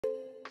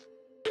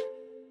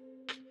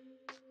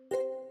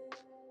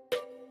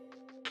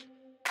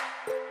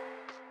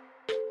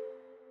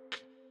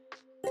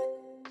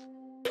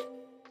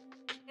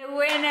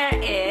winner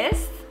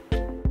is...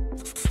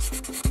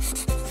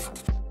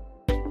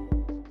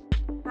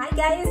 Hi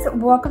guys,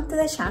 welcome to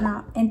the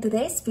channel. In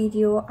today's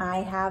video I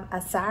have a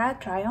ZARA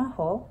try on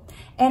haul,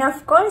 and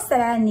of course that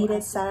I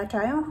needed ZARA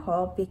try on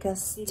haul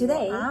because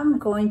today I'm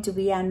going to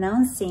be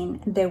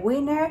announcing the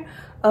winner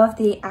of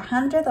the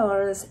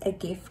 $100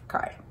 gift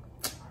card.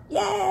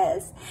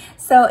 Yes,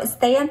 so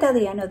stay until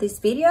the end of this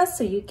video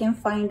so you can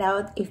find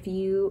out if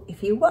you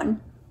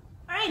won.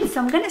 All right, so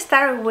I'm gonna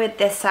start with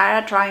the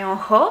ZARA try on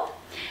haul.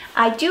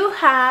 I do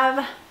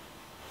have,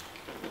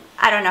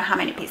 I don't know how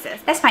many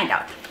pieces. Let's find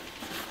out.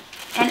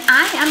 And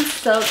I am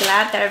so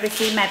glad that I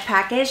received my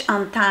package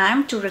on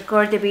time to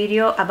record the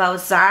video about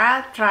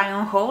ZARA try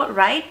on haul,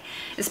 right?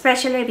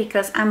 Especially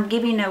because I'm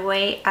giving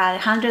away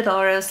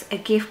 $100 a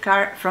gift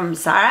card from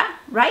ZARA,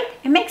 right?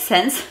 It makes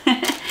sense.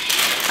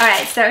 All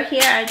right, so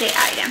here are the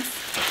items.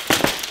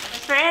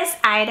 The first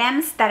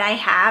items that I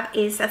have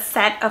is a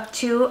set of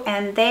 2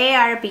 and they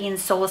are being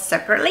sold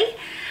separately.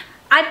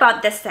 I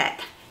bought the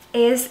set.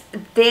 Is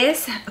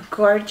this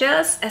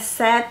gorgeous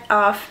set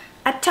of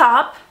a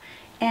top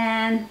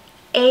and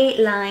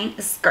A-line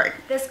skirt.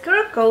 The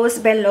skirt goes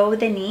below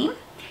the knee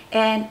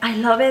and I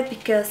love it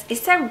because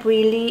it's a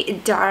really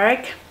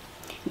dark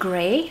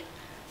gray.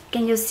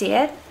 Can you see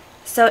it?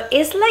 So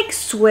it's like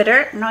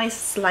sweater. No,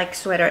 it's like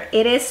sweater.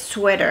 It is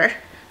sweater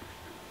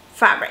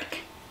fabric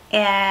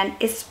and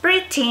it's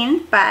pretty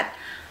thin, but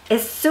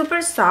it's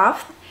super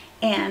soft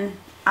and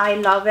I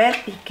love it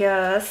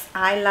because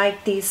I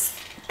like this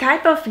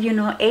type of, you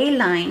know,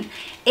 A-line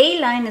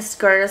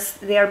skirts.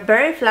 They are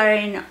very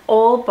flattering in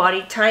all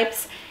body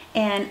types,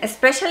 and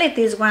especially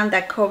this one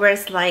that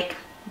covers, like,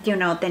 you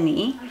know, the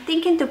knee. I'm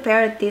thinking to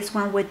pair this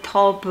one with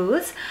tall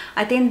boots.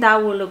 I think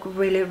that will look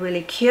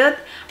really cute,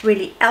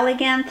 really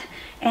elegant,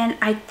 and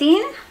I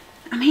think,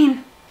 I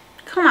mean,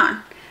 come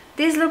on,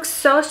 this looks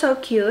so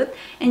cute.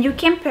 And you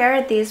can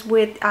pair this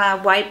with a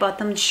white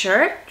bottom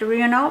shirt,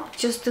 you know,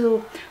 just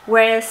to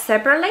wear it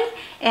separately,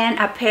 and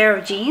a pair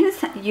of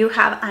jeans. You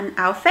have an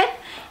outfit,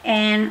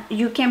 and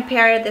you can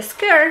pair the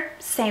skirt,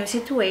 same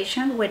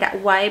situation, with a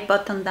white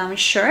button down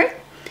shirt,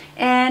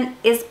 and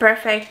it's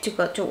perfect to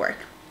go to work.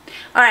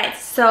 All right,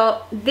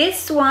 so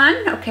this one,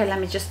 okay,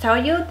 let me just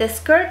tell you, the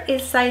skirt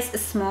is size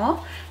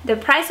small. The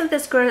price of the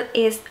skirt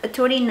is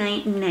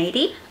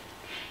 $39.90,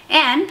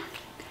 and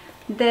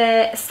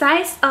the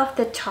size of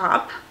the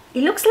top,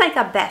 it looks like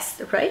a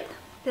vest, right?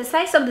 The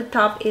size of the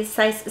top is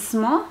size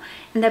small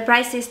and the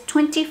price is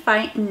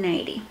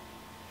 $25.90.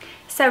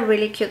 It's a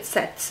really cute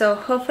set, so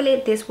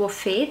hopefully this will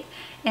fit,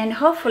 and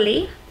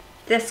hopefully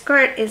the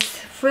skirt is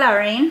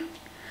flattering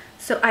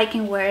so I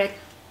can wear it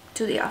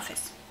to the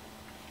office.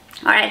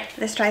 All right,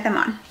 let's try them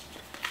on.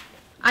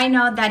 I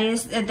know that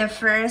is the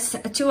first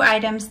 2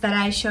 items that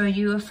I show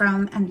you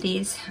from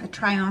this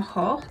try on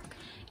haul,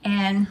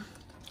 and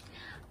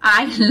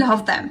I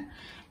love them.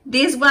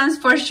 These ones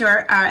for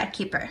sure are a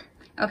keeper,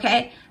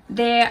 okay?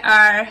 They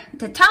are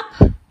the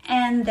top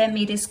and the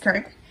midi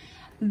skirt.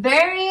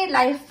 Very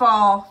like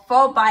fall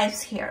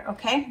vibes here,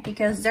 okay?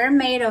 Because they're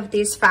made of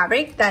this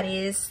fabric that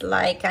is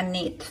like a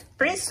knit,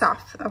 pretty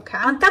soft, okay?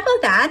 On top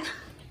of that,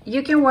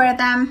 you can wear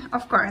them,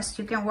 of course,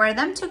 you can wear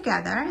them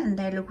together and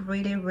they look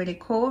really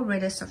cool,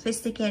 really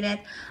sophisticated.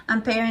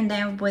 I'm pairing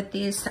them with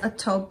these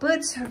tall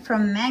boots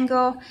from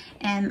Mango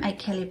and my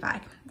Kelly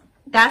bag.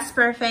 That's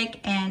perfect,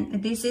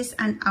 and this is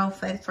an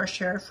outfit for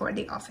sure for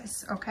the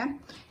office, okay?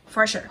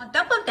 For sure. On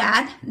top of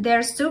that,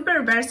 they're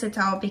super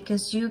versatile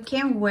because you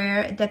can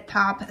wear the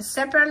top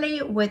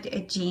separately with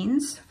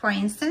jeans, for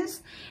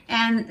instance,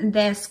 and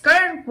the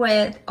skirt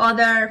with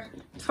other,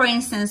 for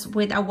instance,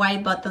 with a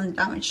white button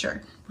down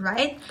shirt,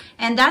 right?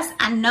 And that's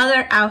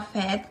another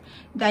outfit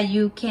that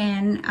you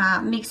can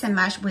mix and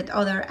match with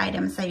other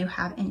items that you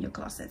have in your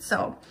closet.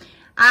 So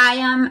I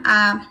am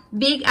a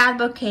big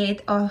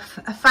advocate of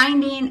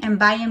finding and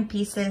buying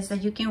pieces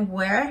that you can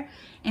wear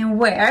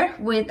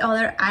with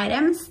other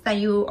items that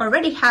you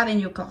already have in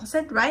your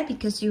closet, right?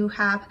 Because you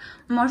have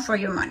more for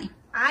your money.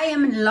 I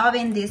am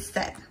loving this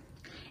set,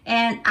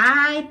 and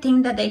I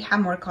think that they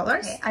have more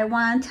colors. Okay, I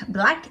want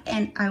black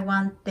and I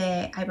want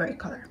the ivory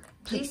color.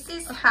 This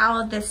is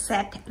how the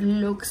set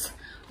looks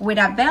with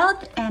a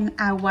belt and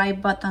a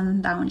white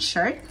button down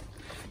shirt.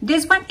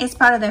 This one is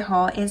part of the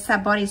haul. It's a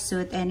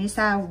bodysuit and it's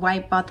a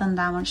white button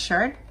down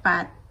shirt,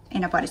 but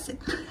in a bodysuit.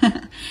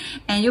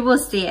 And you will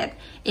see it.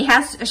 It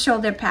has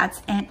shoulder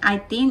pads and I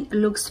think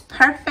looks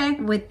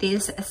perfect with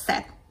this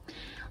set.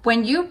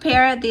 When you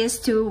pair these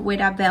two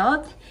with a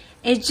belt,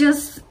 it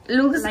just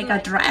looks like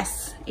a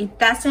dress. It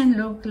doesn't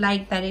look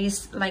like that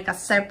is like a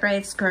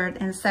separate skirt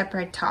and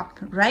separate top,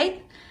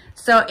 right?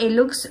 So it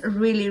looks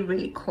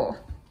really cool.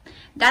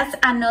 That's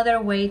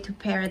another way to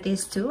pair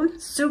these two.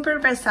 Super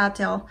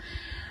versatile.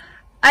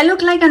 I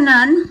look like a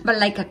nun, but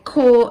like a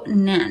cool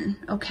nun,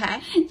 okay?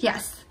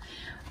 Yes.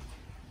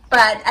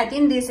 But I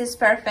think this is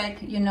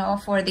perfect, you know,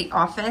 for the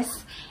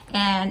office,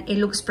 and it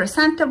looks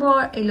presentable,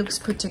 it looks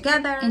put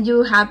together, and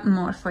you have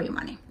more for your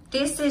money.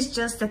 This is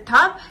just the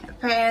top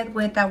paired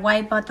with a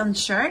white button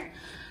shirt.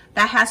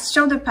 that has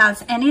shoulder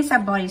pads and it's a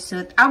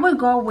bodysuit. I will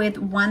go with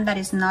one that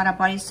is not a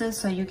bodysuit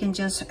so you can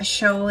just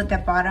show the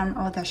bottom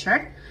of the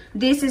shirt.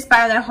 This is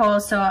part of the whole,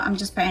 so I'm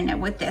just pairing it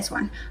with this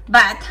one.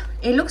 But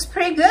it looks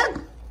pretty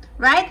good,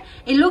 right?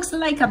 It looks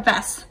like a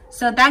vest.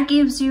 So that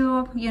gives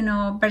you, you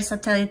know,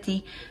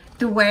 versatility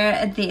to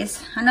wear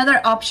this.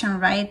 Another option,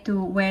 right,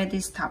 to wear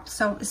this top.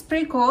 So it's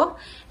pretty cool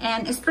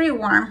and it's pretty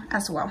warm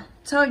as well.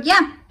 So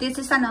yeah, this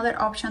is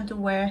another option to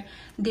wear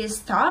this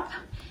top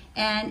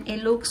and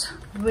it looks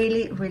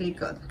really, really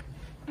good.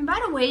 And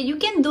by the way, you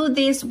can do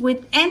this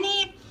with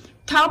any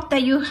top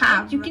that you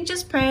have. You can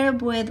just pair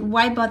it with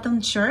white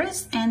bottom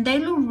shirts and they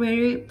look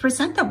very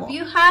presentable. If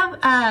you have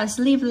a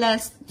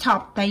sleeveless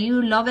top that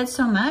you love it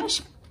so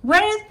much,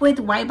 wear it with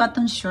white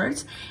bottom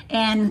shirts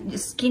and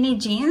skinny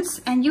jeans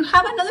and you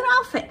have another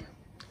outfit.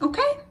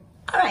 Okay?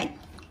 All right,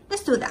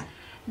 let's do that.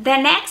 The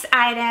next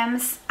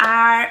items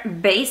are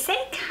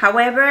basic.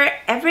 However,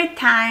 every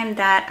time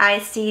that I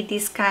see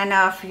these kind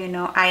of, you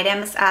know,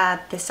 items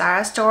at the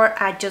Zara store,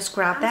 I just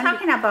grab them. I'm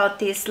talking about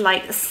these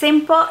like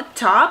simple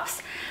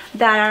tops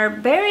that are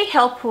very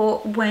helpful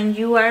when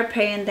you are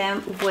pairing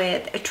them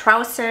with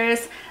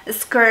trousers,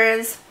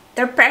 skirts.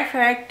 They're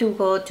perfect to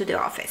go to the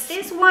office.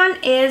 This one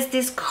is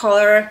this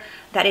color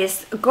that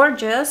is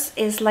gorgeous.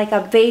 It's like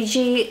a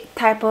beigey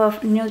type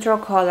of neutral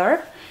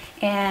color.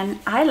 And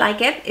I like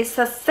it. It's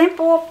a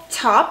simple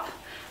top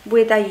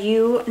with a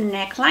U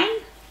neckline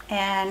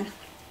and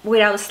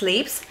without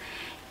sleeves.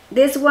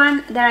 This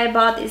one that I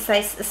bought is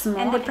size small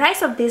and the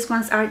price of these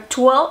ones are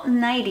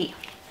 $12.90.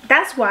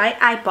 That's why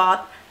I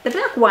bought the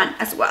black one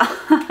as well.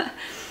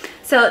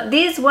 So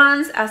these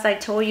ones, as I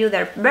told you,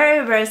 they're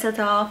very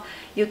versatile.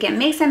 You can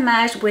mix and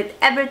match with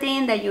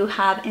everything that you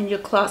have in your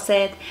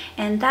closet,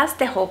 and that's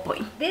the whole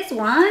point. This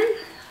one,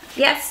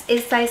 yes,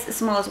 it's size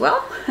small as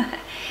well.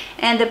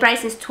 And the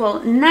price is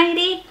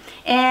 $12.90,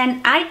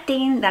 and I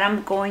think that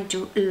I'm going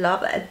to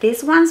love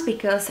these ones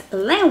because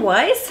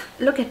lengthwise,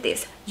 look at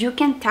this, you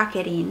can tuck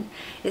it in.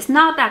 It's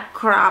not a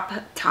crop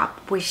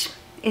top, which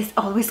is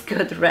always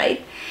good,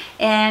 right?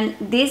 And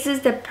this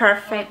is the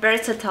perfect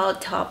versatile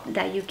top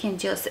that you can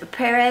just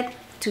pair it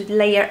to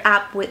layer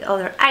up with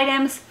other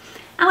items.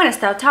 I'm gonna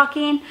start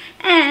talking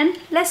and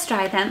let's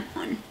try them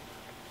on.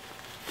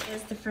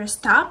 Here's the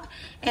first top,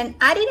 and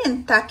I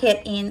didn't tuck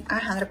it in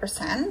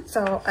 100%,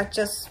 so I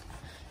just,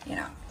 you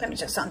know, let me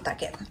just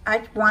untuck it.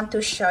 I want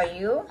to show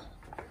you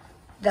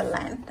the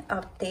length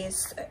of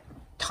this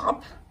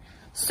top.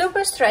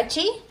 Super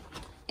stretchy.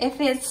 It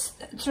fits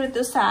true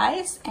to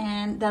size,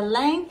 and the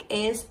length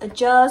is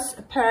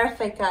just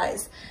perfect,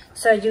 guys.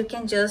 So you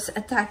can just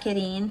tuck it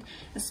in,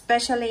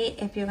 especially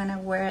if you're gonna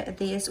wear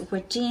this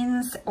with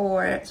jeans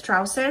or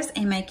trousers.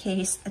 In my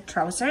case,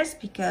 trousers,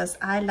 because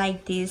I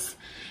like this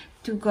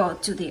to go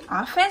to the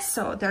office,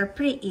 so they're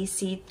pretty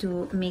easy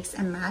to mix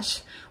and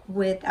match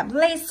with a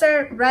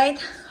blazer,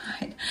 right?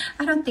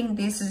 I don't think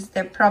this is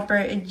the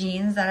proper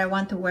jeans that I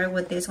want to wear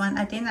with this one.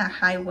 I think a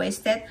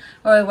high-waisted,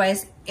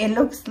 otherwise it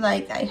looks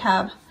like I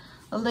have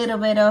a little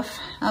bit of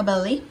a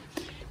belly,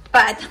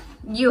 but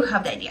you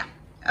have the idea,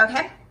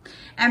 okay?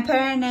 I'm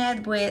pairing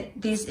it with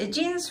these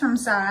jeans from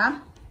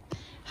Zara,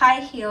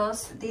 high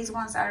heels. These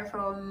ones are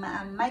from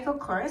Michael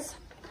Kors.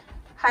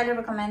 Highly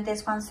recommend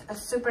these ones. Are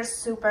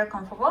super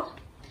comfortable.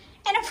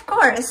 And of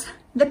course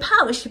the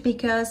pouch,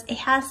 because it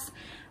has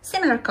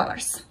similar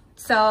colors,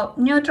 so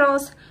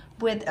neutrals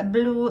with a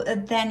blue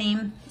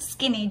denim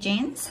skinny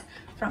jeans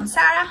from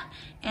Zara,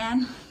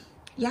 and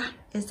yeah,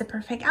 it's the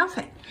perfect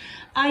outfit.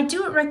 I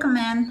do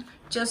recommend,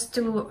 just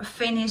to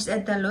finish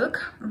the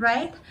look,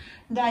 right,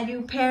 that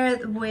you pair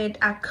it with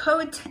a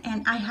coat,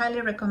 and I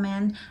highly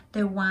recommend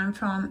the one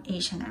from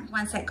H&M.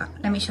 One second,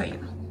 let me show you.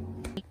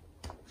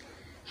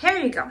 Here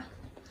you go.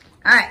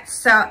 All right,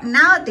 so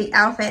now the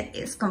outfit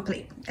is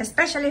complete,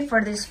 especially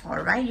for this fall,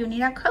 right? You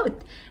need a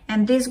coat,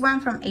 and this one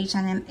from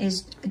H&M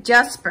is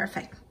just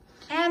perfect.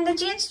 And the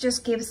jeans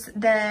just gives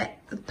the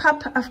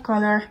pop of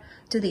color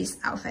to this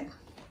outfit.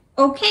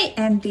 Okay,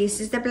 and this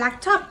is the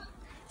black top.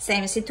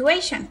 Same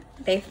situation.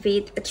 They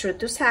fit true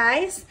to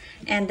size,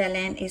 and the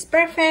length is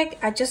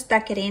perfect. I just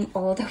tuck it in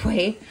all the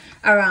way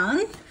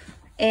around,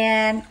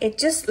 and it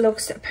just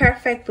looks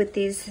perfect with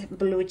these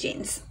blue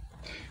jeans.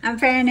 I'm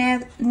pairing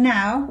it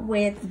now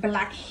with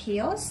black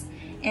heels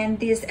and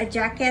this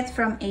jacket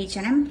from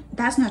H&M.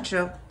 That's not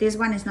true. This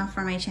one is not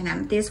from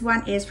H&M. This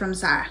one is from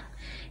Zara.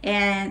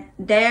 And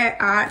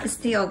there are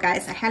still,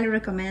 guys, I highly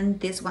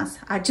recommend these ones.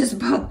 I just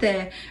bought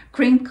the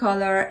cream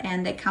color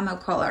and the camel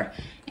color,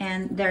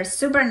 and they're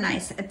super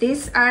nice.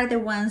 These are the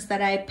ones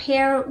that I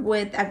pair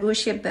with a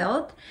Gucci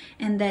belt,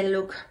 and they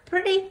look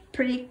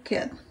pretty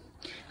good.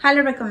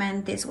 Highly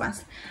recommend these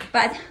ones.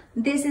 But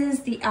this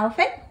is the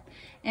outfit,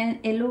 and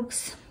it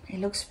looks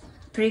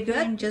pretty good.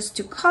 And just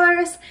two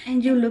colors,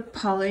 and you look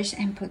polished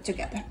and put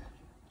together.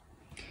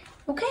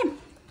 Okay,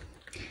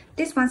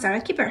 these ones are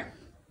a keeper.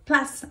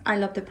 Plus, I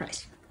love the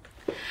price.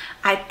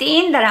 I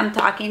think that I'm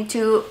talking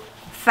too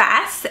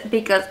fast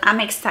because I'm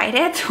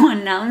excited to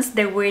announce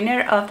the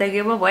winner of the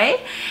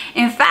giveaway.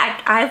 In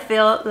fact, I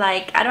feel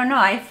like, I don't know,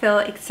 I feel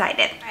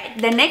excited. Right.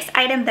 The next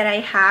item that I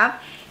have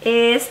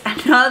is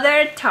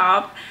another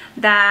top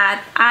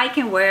that I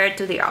can wear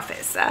to the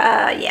office.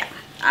 Yeah,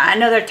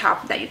 another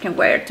top that you can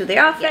wear to the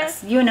office.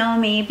 Yes. You know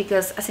me,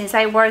 because since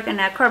I work in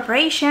a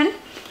corporation,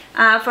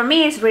 for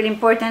me it's really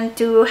important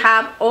to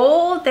have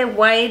all the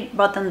white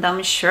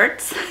button-down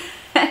shirts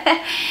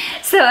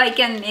so I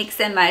can mix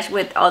and match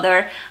with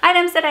other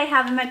items that I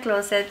have in my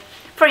closet,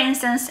 for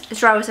instance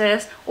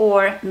trousers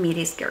or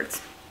midi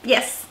skirts.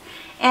 Yes,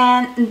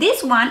 and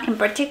this one in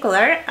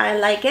particular I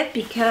like it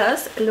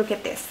because look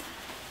at this,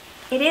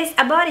 it is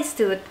a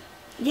bodysuit.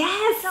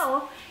 Yes,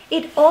 so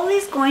it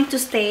always going to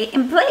stay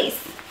in place.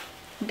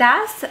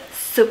 That's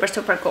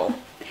super cool.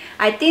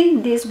 I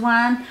think this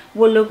one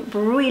will look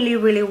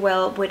really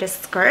well with a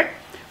skirt,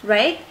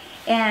 right?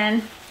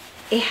 And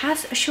it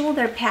has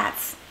shoulder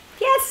pads.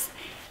 Yes,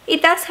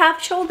 it does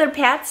have shoulder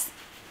pads.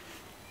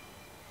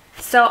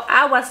 So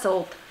I was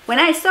sold. When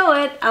I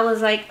saw it, I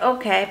was like,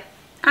 okay,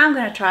 I'm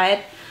gonna try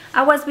it.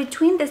 I was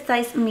between the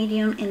size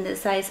medium and the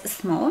size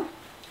small.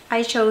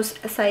 I chose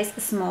a size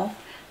small.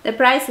 The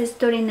price is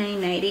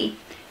 $39.90,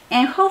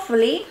 and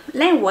hopefully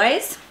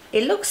lengthwise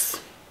it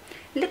looks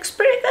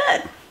pretty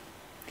good.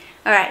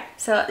 All right,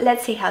 so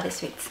let's see how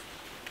this fits.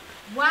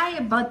 Why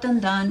a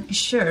button-down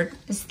shirt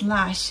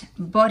slash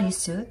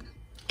bodysuit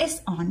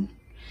is on,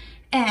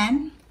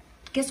 and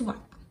guess what?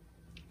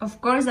 Of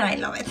course I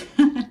love it.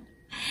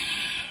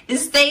 It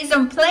stays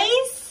in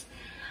place.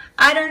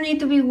 I don't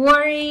need to be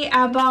worried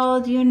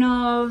about, you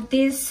know,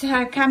 this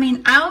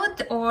coming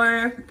out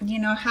or, you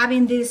know,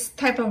 having this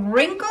type of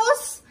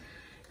wrinkles.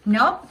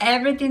 Nope,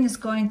 everything is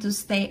going to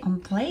stay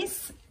on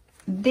place.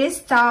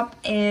 This top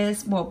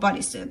is, well,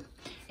 bodysuit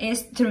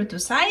is true to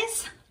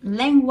size,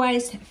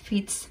 lengthwise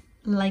fits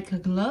like a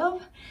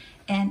glove,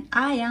 and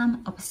I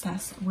am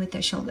obsessed with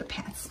the shoulder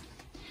pads.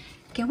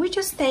 Can we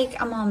just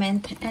take a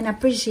moment and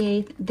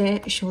appreciate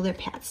the shoulder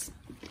pads?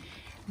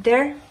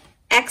 They're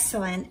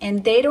excellent,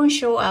 and they don't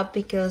show up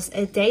because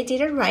they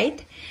did it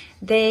right.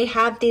 They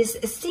have this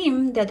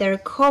seam that they're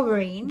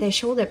covering the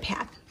shoulder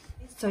pad,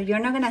 so you're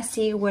not gonna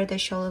see where the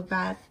shoulder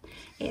pad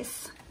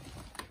is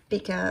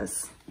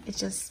because it's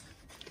just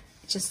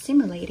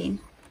simulating,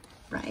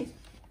 right,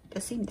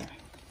 the seam there.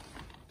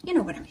 You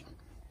know what I mean?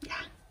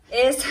 Yeah,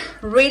 it's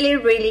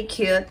really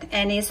cute,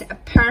 and it's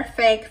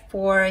perfect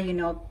for, you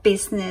know,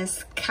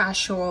 business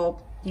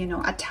casual, you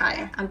know,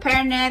 attire. I'm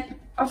pairing it,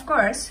 of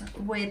course,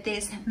 with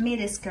this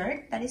midi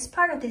skirt that is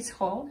part of this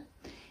haul,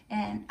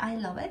 and I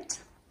love it.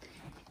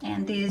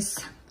 And these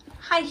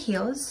high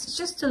heels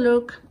just to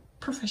look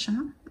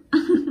professional.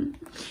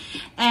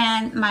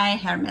 And my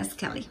Hermes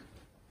Kelly.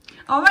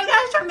 Oh my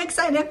gosh, I'm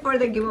excited for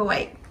the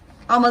giveaway.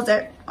 Almost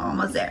there,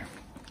 almost there.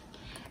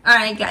 All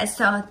right guys,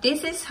 so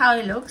this is how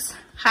it looks.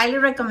 Highly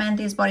recommend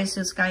these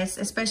bodysuits, guys,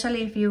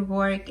 especially if you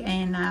work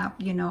in a,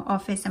 you know,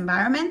 office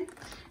environment.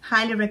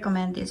 Highly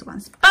recommend these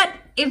ones. But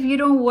if you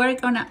don't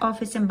work on an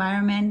office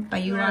environment,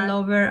 but you are a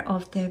lover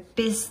of the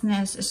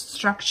business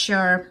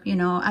structure, you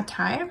know,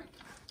 attire,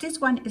 this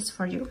one is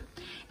for you.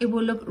 It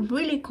will look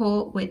really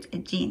cool with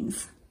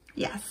jeans.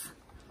 Yes,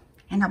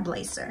 and a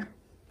blazer.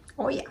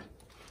 Oh yeah.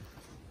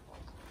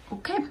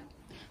 Okay,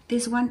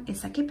 this one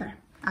is a keeper.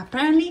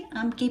 Apparently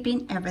I'm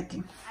keeping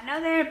everything.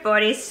 Another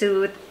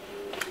bodysuit,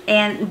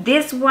 and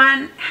this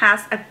one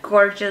has a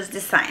gorgeous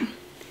design.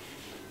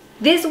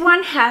 This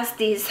one has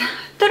this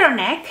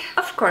turtleneck,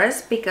 of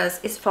course, because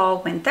it's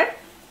fall winter,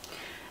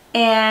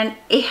 and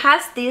it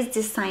has this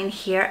design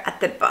here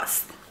at the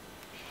bust.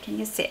 Can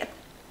you see it?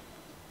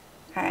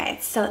 All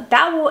right, so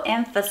that will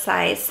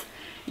emphasize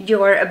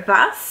your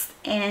bust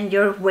and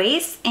your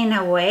waist in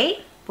a way,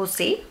 we'll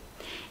see.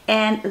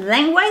 And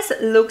lengthwise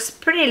looks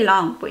pretty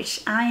long,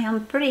 which I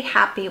am pretty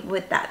happy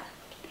with that.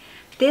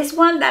 This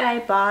one that I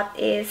bought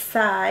is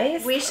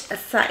size, which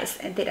size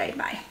did I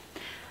buy?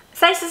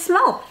 Size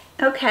small,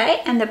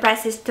 okay, and the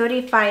price is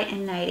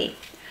 $35.90.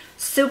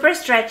 Super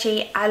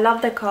stretchy, I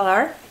love the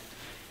color.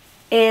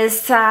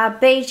 It's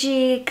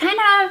beigey, kind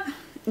of,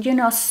 you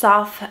know,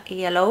 soft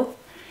yellow,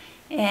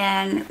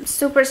 and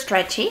super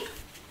stretchy.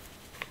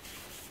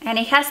 And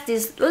it has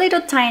this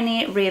little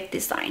tiny rib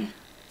design.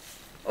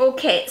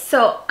 Okay,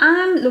 so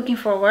I'm looking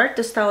forward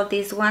to style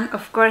this one,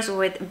 of course,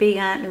 with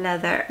vegan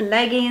leather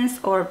leggings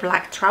or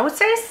black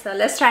trousers. So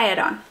let's try it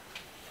on.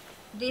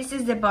 This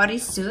is the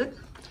bodysuit,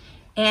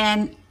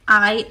 and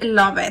I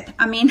love it.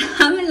 I mean,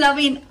 I'm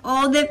loving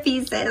all the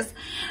pieces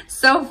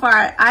so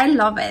far. I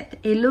love it.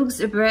 It looks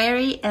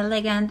very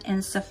elegant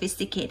and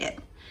sophisticated.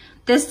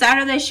 The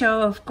start of the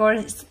show, of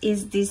course,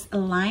 is this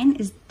line,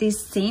 is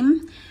this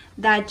seam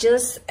that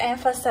just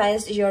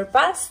emphasizes your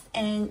bust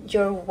and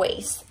your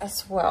waist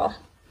as well.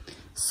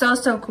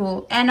 So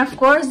cool. And of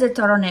course the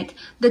turtleneck.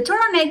 The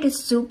turtleneck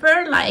is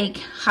super like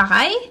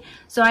high,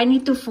 so I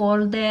need to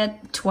fold it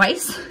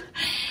twice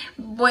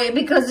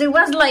because it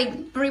was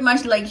like pretty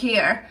much like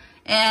here,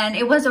 and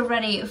it was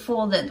already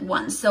folded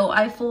once, so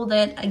I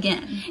folded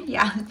again.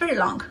 Yeah, it's pretty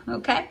long.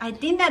 Okay, I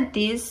think that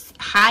this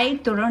high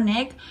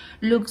turtleneck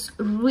looks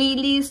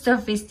really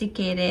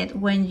sophisticated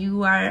when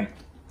you are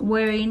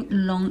wearing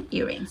long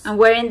earrings. I'm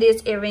wearing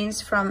these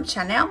earrings from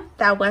Chanel.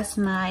 That was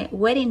my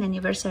wedding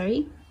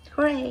anniversary.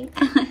 Hooray!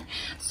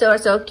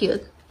 So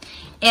cute,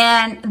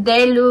 and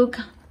they look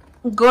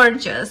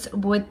gorgeous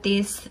with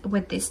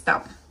this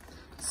top.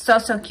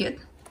 So cute.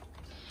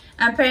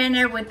 I'm pairing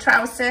it with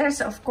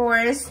trousers, of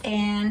course,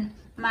 and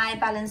my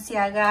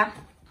Balenciaga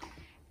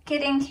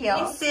kitten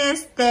heels.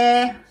 This is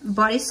the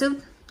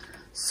bodysuit.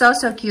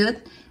 So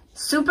cute.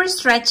 Super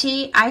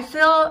stretchy. I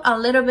feel a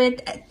little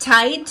bit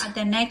tight at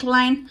the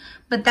neckline,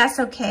 but that's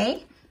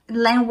okay.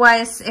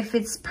 Lengthwise, if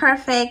it's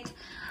perfect,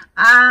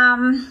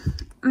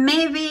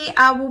 maybe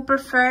I would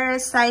prefer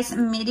size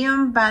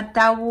medium, but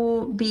that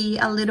will be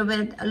a little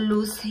bit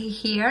loose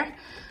here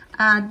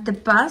at the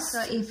bust.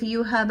 So if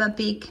you have a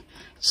big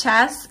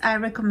chest, I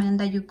recommend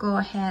that you go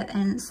ahead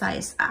and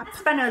size up.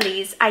 Last but not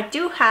least, I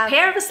do have a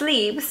pair of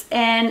sleeves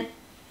and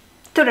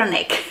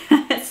turtleneck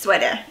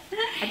sweater.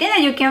 I think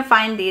that you can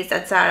find these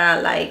at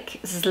Zara, like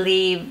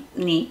sleeve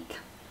knit.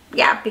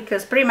 Yeah,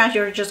 because pretty much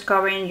you're just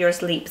covering your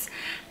sleeves.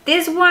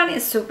 This one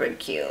is super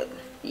cute.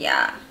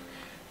 Yeah,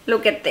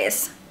 look at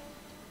this.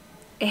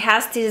 It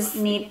has this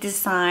neat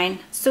design,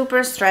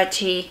 super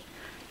stretchy. It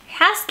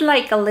has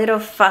like a little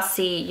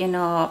fussy, you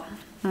know,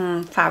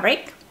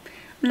 fabric.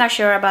 I'm not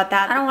sure about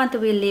that. I don't want to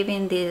be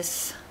leaving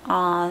this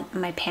on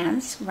my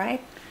pants,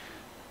 right?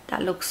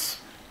 That looks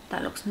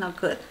not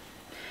good.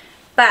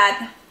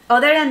 But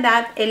other than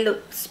that, it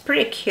looks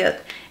pretty cute.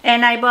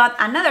 And I bought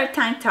another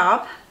tank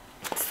top,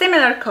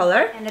 similar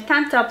color, and the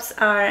tank tops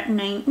are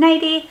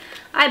 $9.90.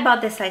 I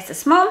bought the size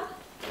small,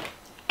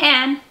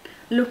 and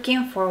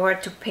looking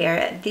forward to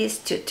pair these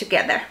two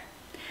together.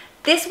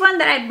 This one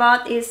that I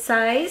bought is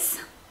size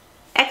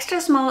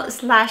extra small /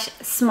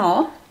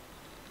 small.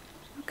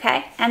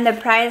 Okay, and the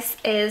price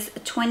is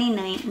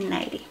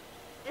 $29.90.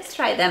 Let's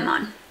try them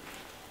on.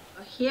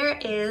 Here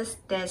is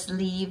the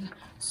sleeve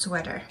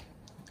sweater.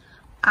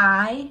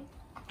 I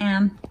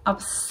am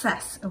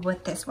obsessed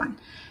with this one.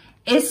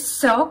 It's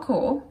so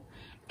cool,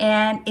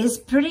 and it's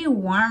pretty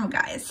warm,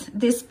 guys.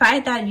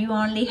 Despite that you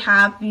only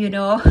have, you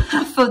know,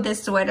 half of the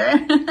sweater,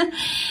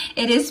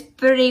 it is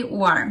pretty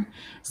warm.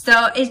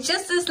 So it's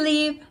just a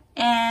sleeve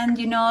and,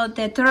 you know,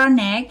 the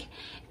turtleneck,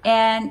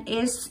 and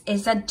it's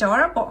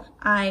adorable.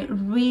 I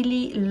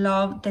really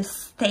love the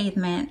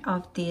statement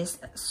of this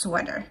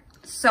sweater.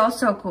 So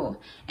cool.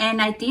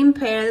 And I think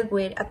paired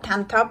with a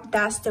tank top,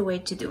 that's the way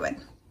to do it.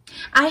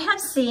 I have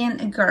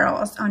seen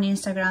girls on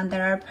Instagram that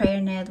are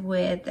pairing it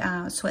with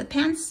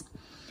sweatpants.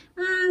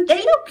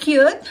 They look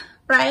cute,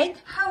 right?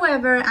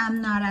 However,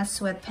 I'm not a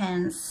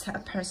sweatpants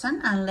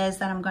person unless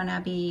that I'm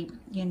gonna be,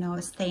 you know,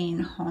 staying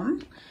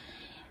home.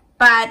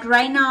 But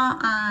right now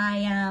I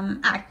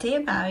am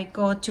active. I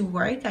go to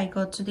work, I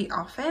go to the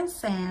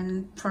office,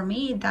 and for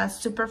me that's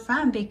super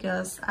fun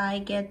because I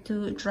get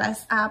to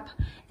dress up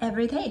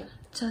every day.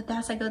 So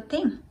that's a good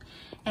thing.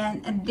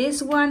 And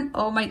this one,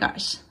 oh my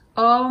gosh,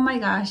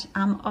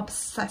 I'm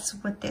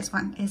obsessed with this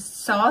one. It's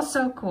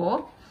so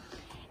cool.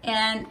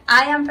 And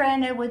I am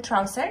pairing it with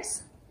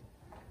trousers,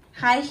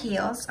 high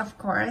heels, of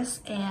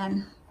course,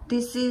 and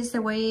this is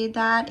the way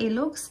that it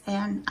looks,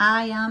 and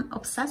I am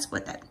obsessed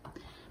with it.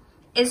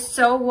 It's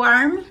so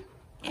warm,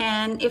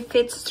 and it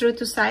fits true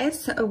to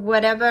size,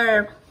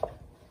 whatever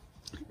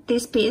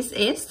this piece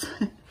is.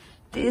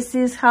 This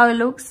is how it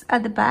looks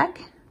at the back,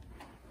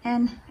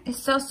 and it's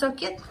so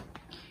cute.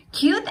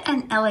 Cute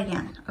and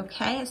elegant,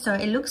 okay? So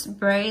it looks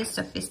very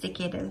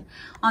sophisticated.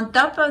 On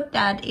top of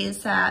that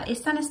is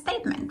it's a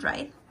statement,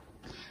 right?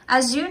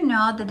 As you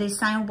know, the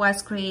design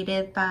was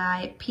created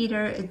by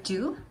Peter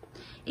Du.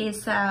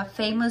 He's a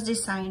famous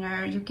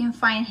designer. You can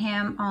find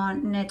him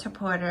on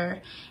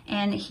Net-a-Porter,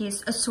 and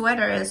his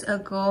sweaters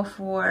go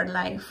for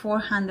like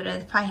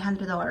 $400,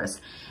 $500.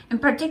 In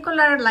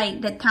particular,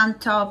 like the tank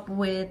top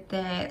with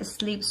the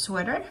sleeve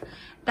sweater,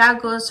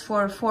 that goes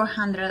for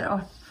 $400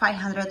 or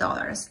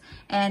 $500,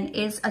 and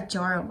it's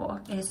adorable.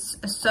 It's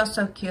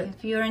so cute.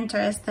 If you're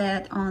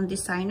interested on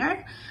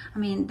designer, I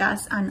mean,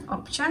 that's an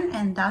option,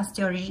 and that's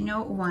the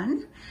original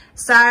one.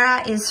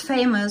 Zara is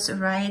famous,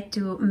 right,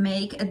 to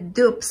make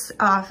dupes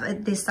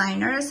of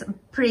designers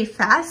pretty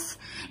fast,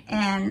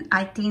 and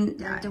I think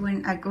they're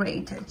doing a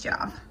great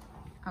job.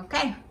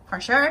 Okay, for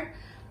sure,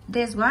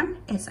 this one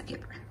is a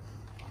keeper.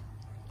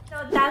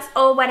 So that's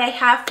all what I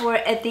have for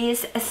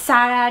this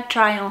Zara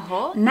try-on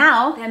haul.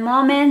 Now, the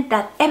moment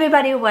that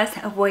everybody was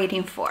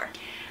waiting for.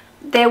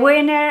 The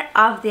winner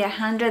of the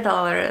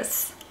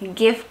 $100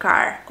 gift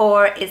card,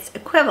 or its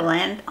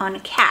equivalent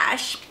on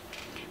cash,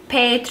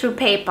 paid through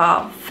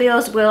PayPal.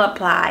 Fees will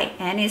apply,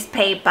 and is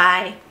paid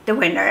by the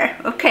winner,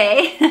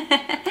 okay?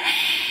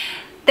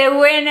 The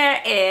winner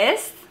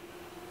is...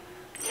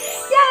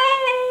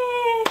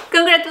 Yay!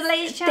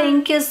 Congratulations!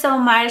 Thank you so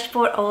much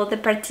for all the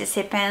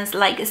participants.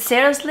 Like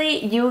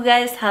seriously, you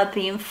guys have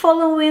been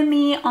following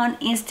me on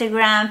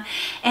Instagram,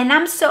 and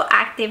I'm so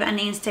active on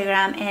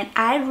Instagram, and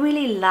I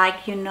really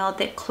like, you know,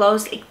 the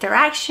close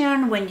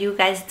interaction when you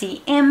guys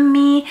DM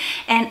me,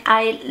 and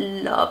I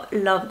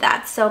love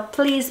that. So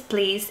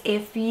please,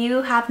 if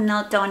you have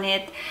not done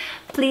it,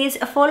 please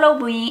follow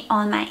me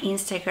on my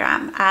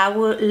Instagram. I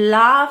would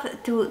love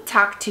to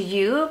talk to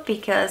you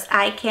because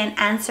I can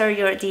answer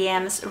your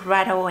DMs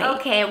right away.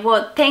 Okay,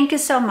 well, thank you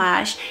so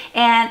much.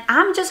 And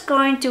I'm just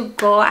going to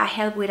go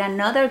ahead with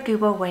another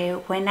giveaway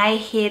when I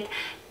hit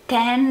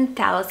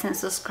 10,000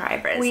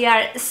 subscribers. We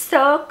are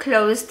so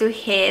close to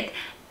hit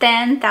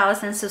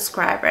 10,000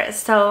 subscribers.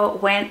 So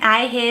when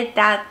I hit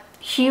that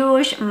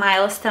huge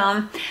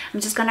milestone, I'm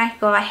just gonna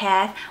go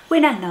ahead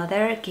with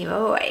another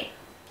giveaway.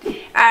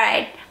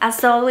 Alright,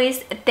 as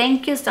always,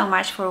 thank you so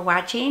much for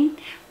watching.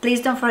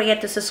 Please don't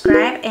forget to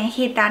subscribe and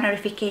hit that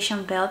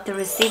notification bell to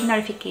receive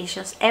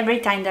notifications every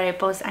time that I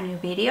post a new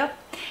video.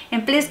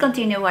 And please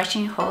continue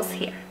watching hauls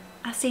here.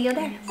 I'll see you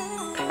there.